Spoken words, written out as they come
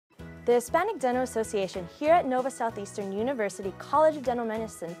The Hispanic Dental Association here at Nova Southeastern University College of Dental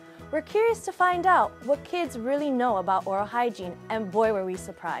Medicine, we're curious to find out what kids really know about oral hygiene, and boy were we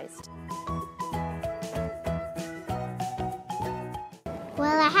surprised.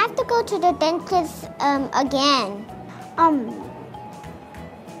 Well, I have to go to the dentist again.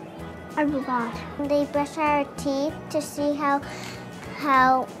 I forgot. They brush our teeth to see how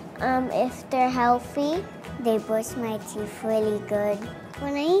if they're healthy. They brush my teeth really good.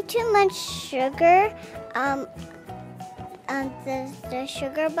 When I eat too much sugar, the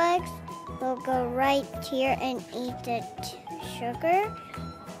sugar bugs will go right here and eat the sugar.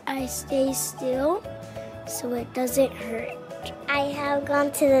 I stay still so it doesn't hurt. I have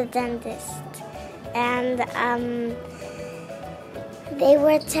gone to the dentist and they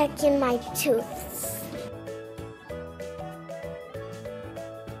were checking my tooth.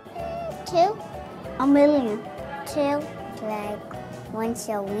 2? A million. 2? Like once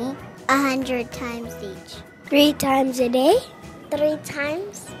a week? 100 times each. 3 times a day? 3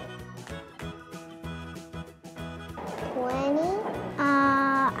 times? 20?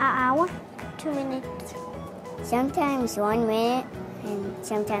 An hour? 2 minutes. Sometimes 1 minute and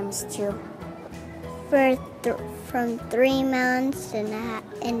sometimes 2. From 3 months in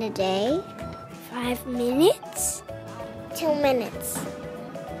a day. 5 minutes? 2 minutes.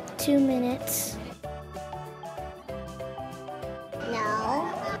 2 minutes. No.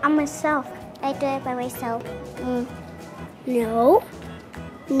 I'm myself. I do it by myself. No.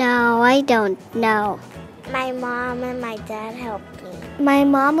 No, I don't know. My mom and my dad help me. My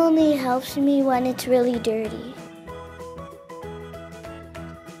mom only helps me when it's really dirty.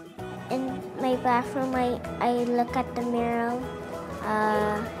 In my bathroom, I look at the mirror.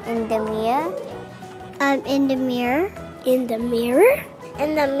 In the mirror. In the mirror. In the mirror?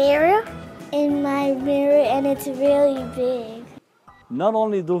 In the mirror. In my mirror, and it's really big. Not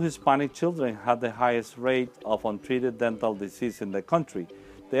only do Hispanic children have the highest rate of untreated dental disease in the country,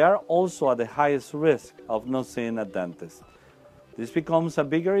 they are also at the highest risk of not seeing a dentist. This becomes a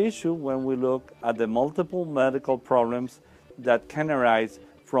bigger issue when we look at the multiple medical problems that can arise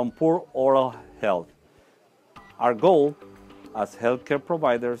from poor oral health. Our goal as healthcare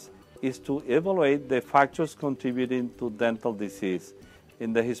providers is to evaluate the factors contributing to dental disease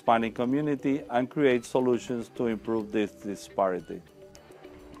in the Hispanic community and create solutions to improve this disparity.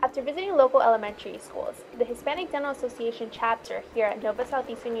 After visiting local elementary schools, the Hispanic Dental Association chapter here at Nova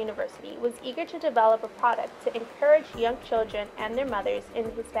Southeastern University was eager to develop a product to encourage young children and their mothers in the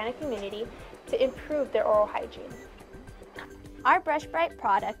Hispanic community to improve their oral hygiene. Our Brush Bright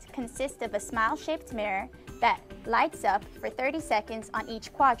product consists of a smile-shaped mirror that lights up for 30 seconds on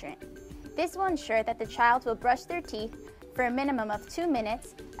each quadrant. This will ensure that the child will brush their teeth for a minimum of 2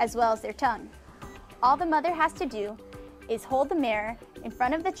 minutes, as well as their tongue. All the mother has to do is hold the mirror in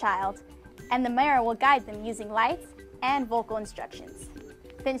front of the child, and the mirror will guide them using lights and vocal instructions.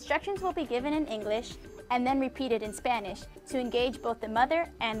 The instructions will be given in English and then repeated in Spanish to engage both the mother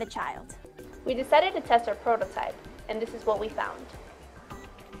and the child. We decided to test our prototype, and this is what we found.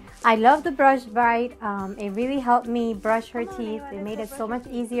 I love the Brush Bright. It really helped me brush her teeth. It made it so much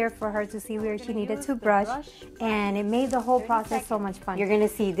easier for her to see where she needed to brush, and it made the whole process so much fun. You're gonna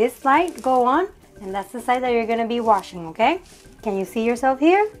see this light go on, and that's the side that you're gonna be washing, okay? Can you see yourself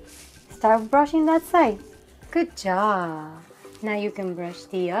here? Start brushing that side. Good job. Now you can brush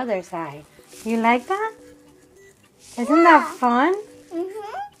the other side. You like that? Isn't that fun?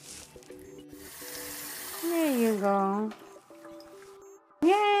 There you go.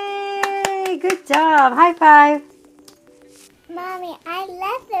 Yay! Good job. High five. Mommy, I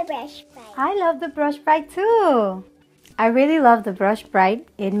love the Brush Bright. I love the Brush Bright too. I really love the Brush Bright.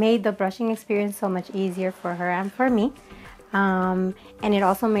 It made the brushing experience so much easier for her and for me. And it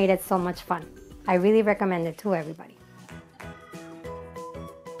also made it so much fun. I really recommend it to everybody.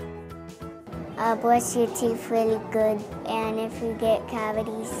 Brush your teeth really good, and if you get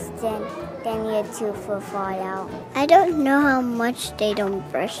cavities, then your tooth will fall out. I don't know how much they don't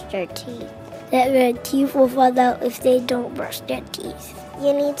brush their teeth. That their teeth will fall out if they don't brush their teeth.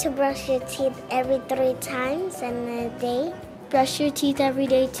 You need to brush your teeth every 3 times in a day. Brush your teeth every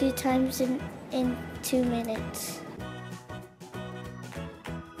day 2 times in 2 minutes.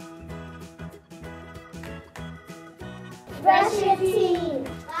 Brush your teeth.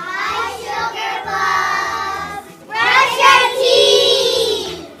 Bye, Sugar Plums. Brush your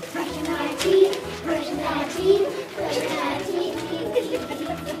teeth. Brushing our teeth. Brushing our teeth. Brushing our teeth. Very good.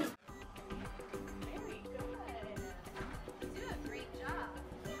 You do a great job.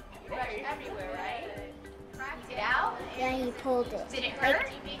 You brush everywhere, right? Cracked it out? Yeah, he pulled it. Did it hurt?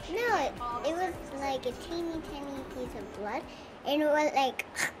 No, it was like a teeny tiny piece of blood, and it was like